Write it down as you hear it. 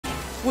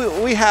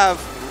We have.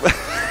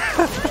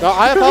 No,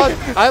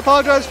 I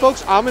apologize,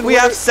 folks. I'm in. We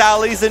have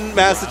Sally's in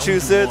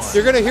Massachusetts.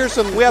 You're gonna hear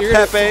some. We have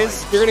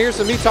Pepe's. You're gonna hear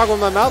some me talking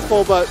with my mouth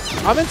full, but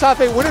I'm in top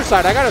 8 winter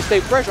side. I gotta stay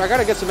fresh. I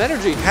gotta get some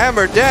energy.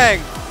 Hammer,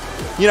 Dank.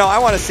 You know, I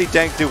want to see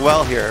Dank do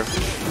well here.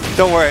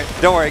 Don't worry,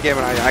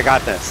 Gamin On Ya. I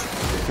got this.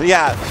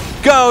 Yeah,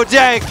 go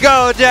Dank,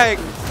 go Dank.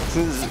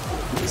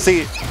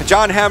 See,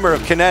 John Hammer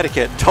of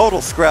Connecticut,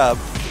 total scrub,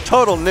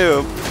 total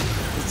noob.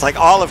 It's like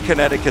all of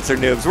Connecticut's are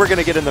noobs. We're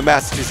gonna get in the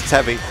Massachusetts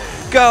heavy.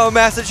 Go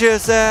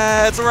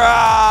Massachusetts!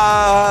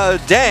 Rah!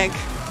 Dank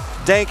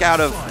out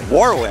of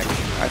Warwick,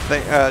 I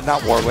think.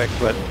 Not Warwick,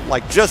 but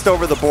like just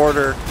over the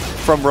border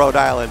from Rhode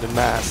Island and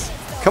Mass.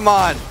 Come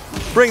on,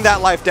 bring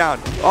that life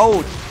down.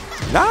 Oh,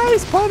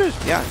 nice punish.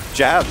 Yeah,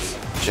 jabs.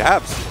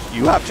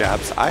 You have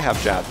jabs. I have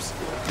jabs.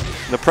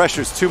 The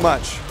pressure's too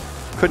much.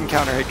 Couldn't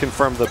counter hit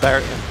confirm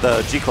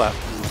the G-clap.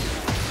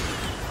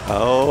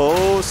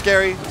 Oh,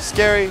 scary.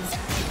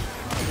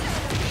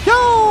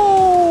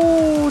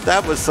 Yo!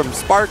 That was some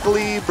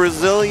sparkly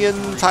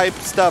Brazilian type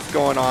stuff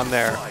going on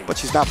there. But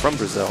she's not from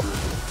Brazil.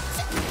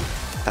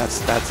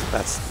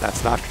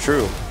 That's not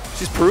true.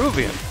 She's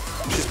Peruvian.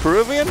 She's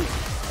Peruvian?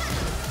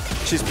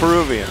 She's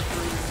Peruvian.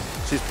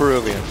 She's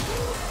Peruvian.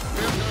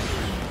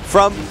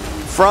 From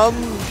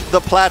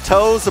the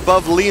plateaus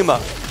above Lima.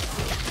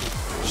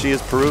 She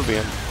is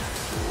Peruvian.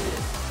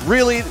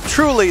 Really,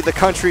 truly, the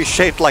country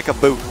shaped like a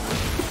boot.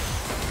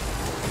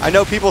 I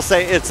know people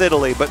say it's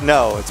Italy, but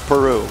no, it's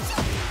Peru.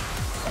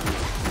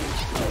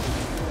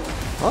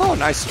 Oh,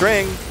 nice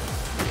string.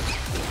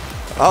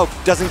 Oh,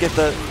 doesn't get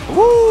the...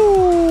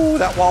 Woo!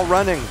 That wall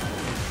running.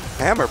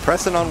 Hammer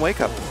pressing on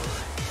wake up.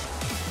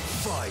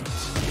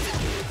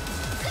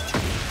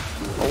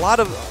 A lot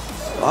of...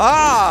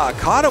 Ah!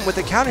 Caught him with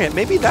the counter hit.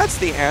 Maybe that's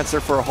the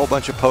answer for a whole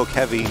bunch of poke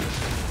heavy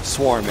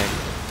swarming.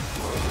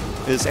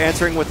 Is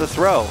answering with a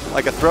throw,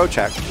 like a throw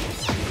check.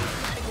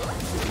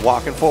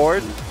 Walking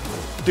forward.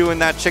 Doing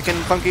that chicken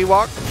funky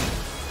walk.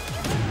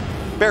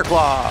 Bear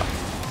claw.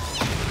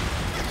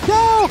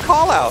 Yo,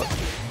 call out.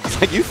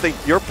 It's like you think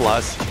you're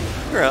plus.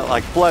 You're at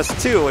like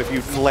 +2 if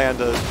you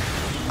land a...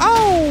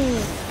 Ow!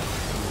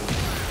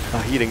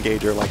 A heat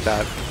engager like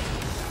that.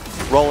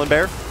 Rolling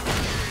bear.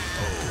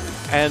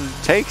 And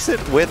takes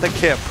it with a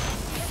kip.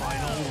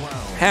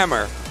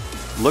 Hammer.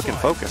 Looking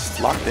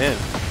focused. Locked in.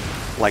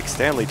 Like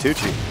Stanley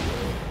Tucci.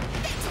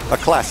 A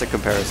classic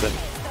comparison.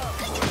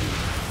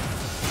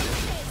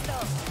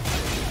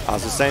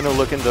 Xeno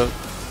looking to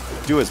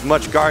do as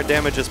much guard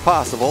damage as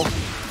possible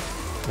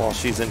while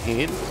she's in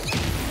heat.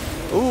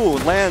 Ooh,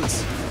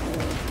 lands.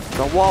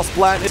 The wall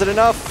splat. Is it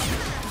enough?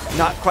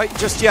 Not quite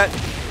just yet.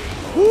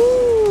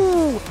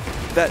 Woo!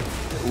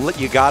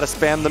 You gotta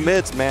spam the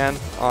mids, man,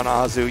 on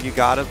Azu. You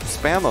gotta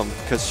spam them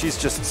because she's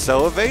just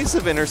so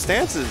evasive in her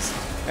stances.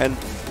 And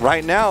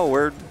right now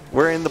we're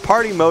in the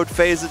party mode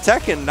phase of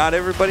Tekken. Not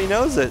everybody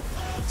knows it.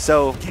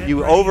 So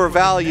you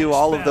overvalue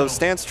all of those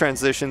stance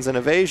transitions and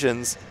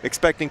evasions,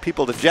 expecting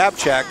people to jab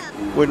check,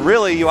 when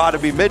really you ought to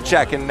be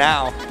mid-checking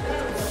now.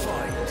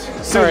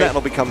 Soon that'll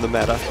become the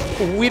meta.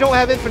 We don't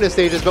have infinite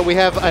stages, but we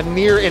have a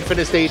near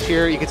infinite stage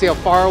here. You can see how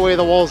far away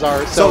the walls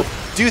are. So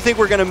do you think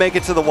we're going to make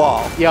it to the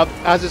wall? Yep.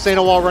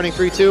 Xeno wall running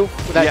 3-2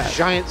 with that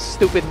giant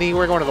stupid knee.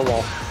 We're going to the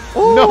wall.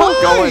 Ooh,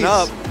 nice. Going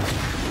up.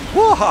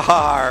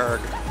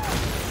 Warg.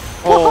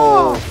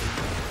 Oh.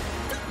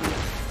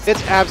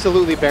 It's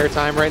absolutely bear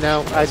time right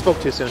now. I spoke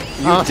too soon.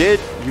 You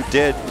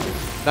did.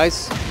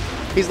 Nice.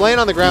 He's laying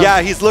on the ground.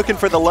 Yeah, he's looking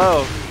for the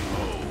low.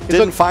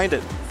 Didn't find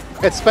it.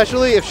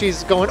 Especially if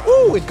she's going,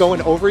 ooh, and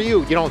going over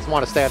you. You don't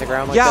want to stay on the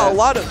ground like that. Yeah, a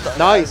lot of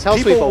nice.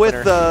 People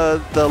with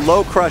the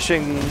low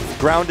crushing,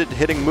 grounded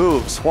hitting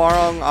moves.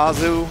 Hwarang,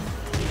 Azu.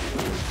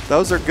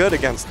 Those are good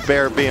against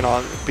bear being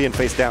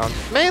face down.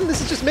 Man,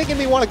 this is just making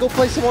me want to go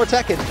play some more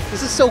Tekken.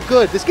 This is so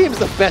good. This game is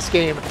the best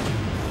game.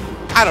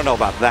 I don't know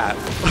about that.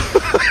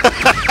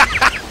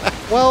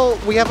 Well,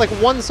 we have like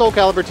one Soul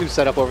Calibur 2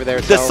 setup over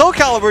there. So. The Soul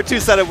Calibur 2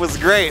 setup was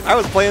great. I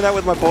was playing that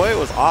with my boy. It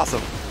was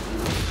awesome.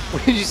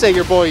 When did you say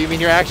your boy? You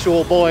mean your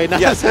actual boy? Not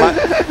yes,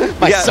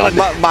 my son.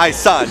 My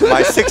son,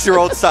 my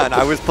 6-year-old son.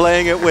 I was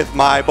playing it with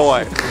my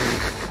boy.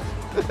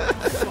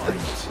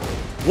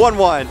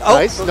 1-1. Oh,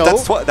 nice. No.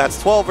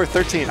 That's 12 or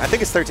 13. I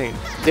think it's 13.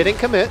 Didn't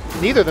commit.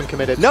 Neither of them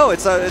committed. No,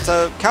 it's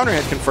a counter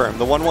hit confirmed.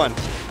 The 1-1.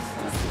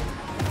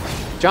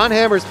 John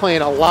Hammer's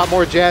playing a lot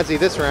more jazzy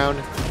this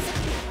round.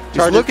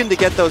 He's looking to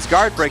get those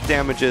guard break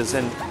damages,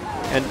 and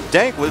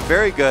Dank was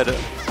very good.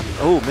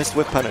 Oh, missed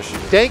whip punish.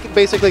 Dank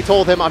basically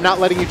told him, I'm not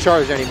letting you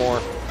charge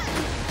anymore.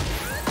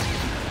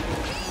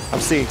 I'm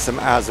seeing some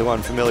Azu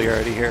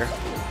unfamiliarity here.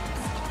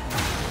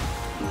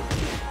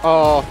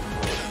 Oh.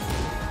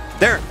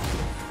 There.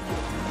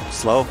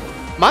 Slow.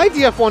 My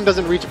DF1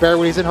 doesn't reach bear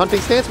when he's in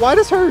hunting stance. Why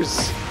does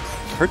hers?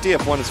 Her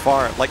DF1 is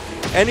far. Like,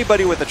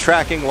 anybody with a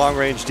tracking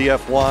long-range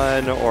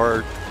DF1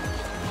 or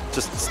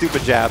just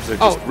stupid jabs are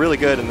just really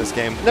good in this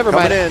game. Never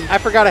mind. I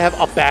forgot I have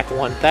a back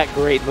one. That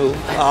great move.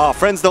 Oh,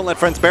 friends don't let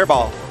friends bear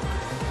ball.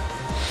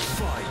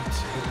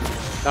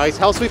 Nice.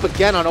 Hell sweep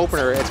again on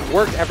opener. It's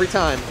worked every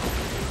time.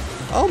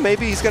 Oh,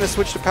 maybe he's going to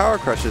switch to power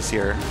crushes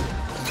here.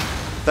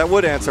 That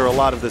would answer a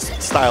lot of this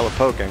style of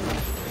poking.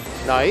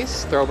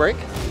 Nice. Throw break.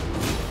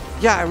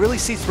 Yeah, I really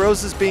see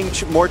throws as being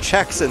more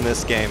checks in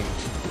this game.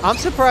 I'm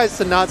surprised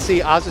to not see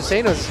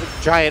Azucena's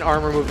giant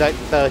armor move,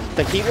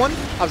 the heat one.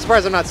 I'm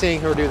surprised I'm not seeing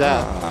her do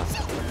that.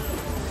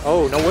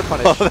 Oh, no whip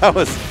punish. Oh, that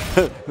was...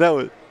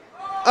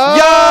 Oh!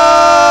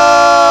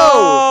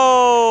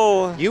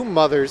 Yo! You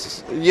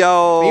mothers.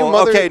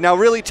 Yo. Okay, now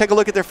really take a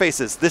look at their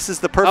faces. This is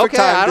the perfect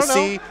time to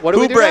see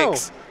who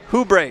breaks.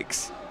 Who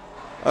breaks.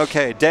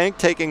 Okay, Dank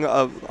taking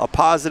a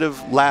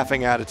positive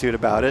laughing attitude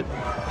about it.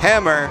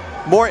 Hammer,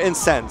 more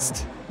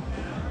incensed.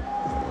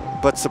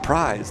 But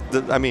surprised.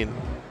 I mean,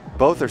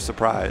 both are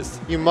surprised.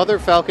 You mother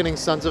falconing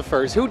sons of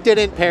furs. Who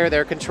didn't pair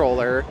their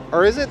controller?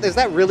 Or is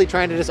that really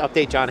trying to just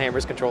update John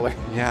Hammer's controller?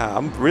 Yeah,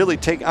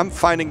 I'm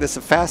finding this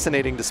a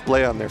fascinating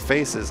display on their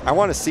faces. I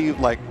want to see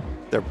like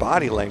their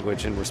body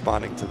language in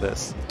responding to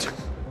this.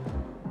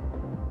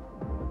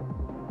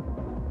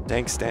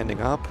 Dank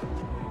standing up.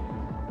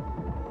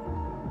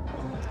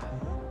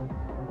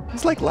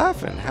 He's like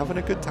laughing, having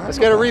a good time. Let's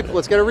get a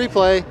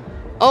replay.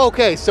 Oh,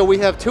 okay, so we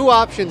have two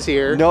options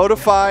here.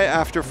 Notify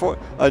after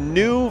a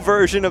new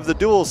version of the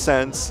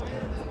DualSense.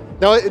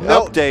 No,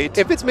 update.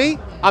 If it's me,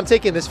 I'm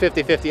taking this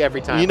 50-50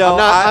 every time. You know,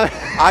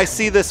 I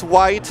see this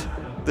white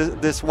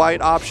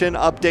option,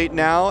 update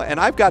now, and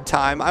I've got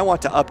time. I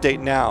want to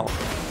update now.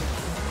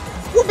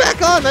 We're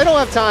back on. I don't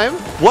have time.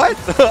 What?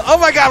 Oh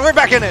my God, we're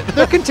back in it.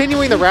 They're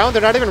continuing the round.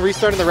 They're not even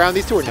restarting the round.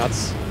 These two are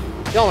nuts.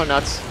 Y'all are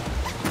nuts.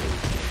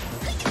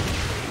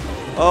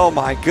 Oh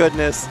my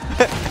goodness.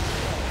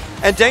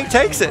 And Dank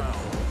takes it.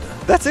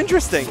 That's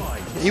interesting.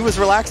 He was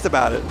relaxed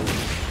about it.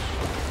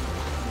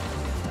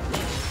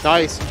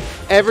 Nice.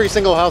 Every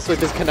single house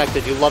whip is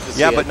connected. You love to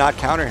see it. Yeah, but not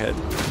counter hit.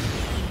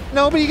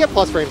 No, but you get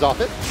plus frames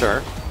off it.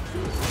 Sure.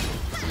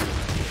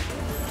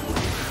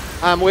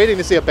 I'm waiting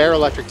to see a bear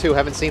electric too.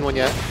 Haven't seen one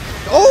yet.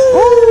 Oh!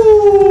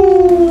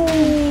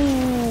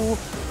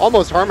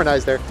 Almost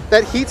harmonized there.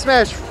 That heat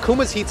smash,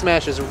 Kuma's heat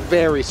smash is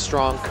very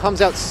strong.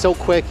 Comes out so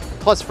quick.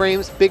 Plus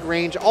frames, big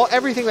range,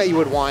 everything that you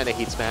would want in a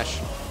heat smash.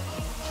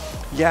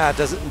 Yeah,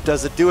 does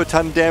it do a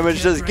ton of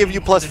damage? Does it give you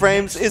plus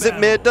frames? Is it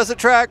mid? Does it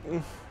track?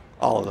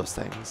 All of those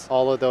things.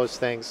 All of those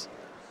things.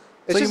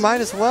 So you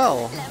might as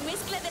well.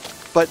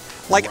 But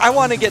like, I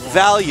want to get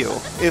value.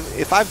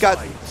 If I've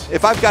got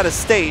a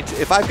state,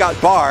 if I've got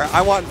bar,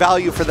 I want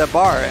value for that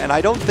bar, and I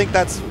don't think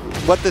that's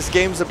what this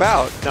game's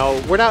about. No,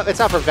 we're not. It's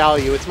not for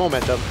value. It's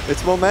momentum.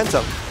 It's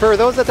momentum. For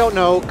those that don't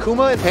know,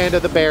 Kuma and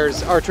Panda, the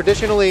bears, are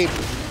traditionally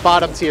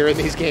bottom tier in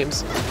these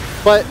games,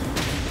 but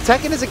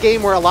Tekken is a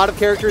game where a lot of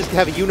characters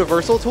have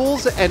universal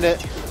tools, and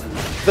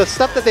the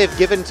stuff that they've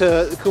given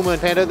to Kuma and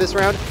Panda this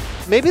round,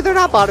 maybe they're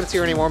not bottom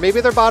tier anymore.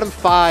 Maybe they're bottom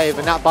 5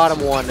 and not bottom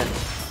 1.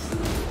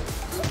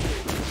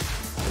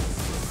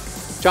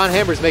 John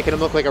Hammer's making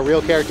him look like a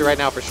real character right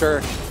now for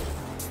sure.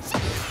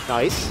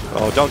 Nice.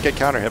 Oh, don't get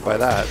counter hit by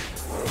that.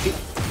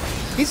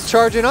 He's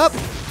charging up,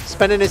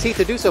 spending his heat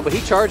to do so, but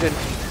he's charging.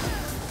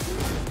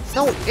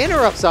 No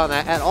interrupts on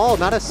that at all.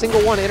 Not a single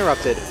one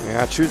interrupted.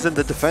 Yeah, choosing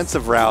the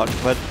defensive route,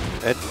 but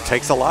it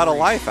takes a lot of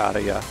life out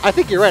of you. I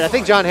think you're right. I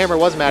think John Hammer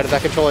was mad at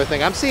that controller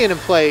thing. I'm seeing him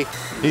play.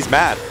 He's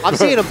mad. I'm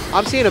seeing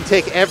him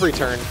take every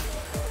turn.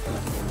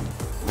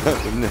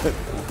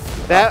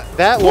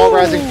 That wall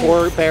rising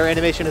 4 bear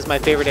animation is my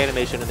favorite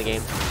animation in the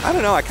game. I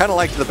don't know. I kind of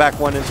liked the back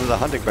one into the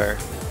hunting bear.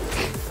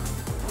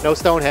 No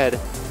Stonehead.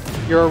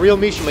 You're a real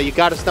Mishima. You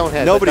got a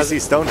Stonehead. Nobody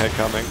sees Stonehead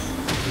coming.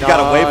 You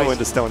gotta wave him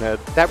into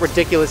Stonehead. That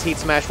ridiculous heat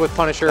smash with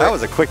Punisher. That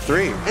was a quick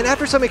 3. And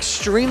after some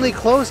extremely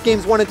close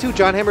games 1 and 2,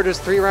 John Hammer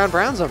just 3-round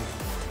browns him.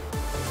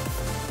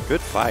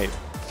 Good fight.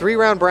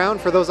 3-round brown,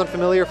 for those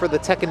unfamiliar, for the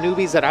Tekken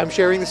newbies that I'm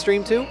sharing the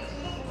stream to,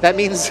 that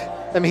means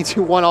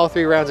you won all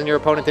 3 rounds and your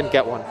opponent didn't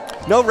get one.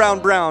 No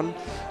round brown,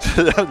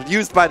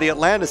 used by the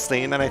Atlanta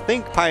scene, and I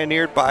think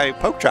pioneered by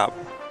Pokechop.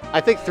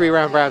 I think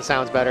 3-round brown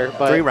sounds better,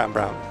 but 3-round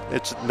brown.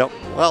 It's no,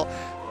 well.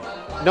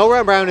 No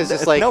round brown is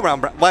just like... No round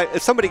brown. Well,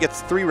 if somebody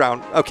gets 3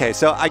 round... Okay,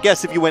 so I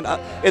guess if you win...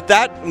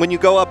 when you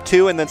go up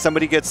 2 and then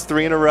somebody gets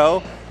 3 in a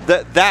row,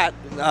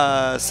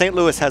 St.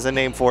 Louis has a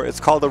name for it.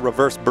 It's called a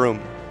reverse broom.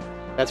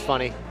 That's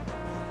funny.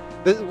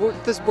 We're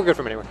good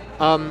from anywhere.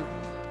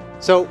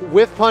 So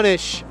whiff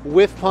punish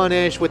with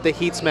the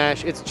heat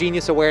smash, it's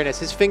genius awareness.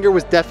 His finger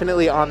was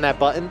definitely on that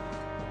button.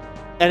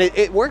 And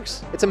it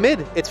works. It's a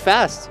mid. It's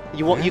fast.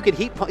 You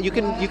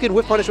can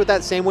whiff punish with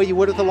that same way you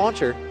would with the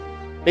launcher.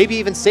 Maybe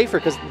even safer,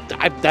 because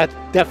that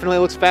definitely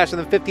looks faster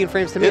than 15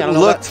 frames to me. It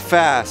looked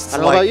fast. I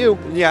don't know about you.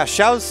 Yeah,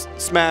 Xiao's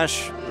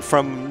smash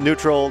from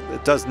neutral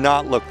does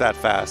not look that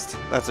fast.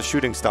 That's a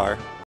shooting star.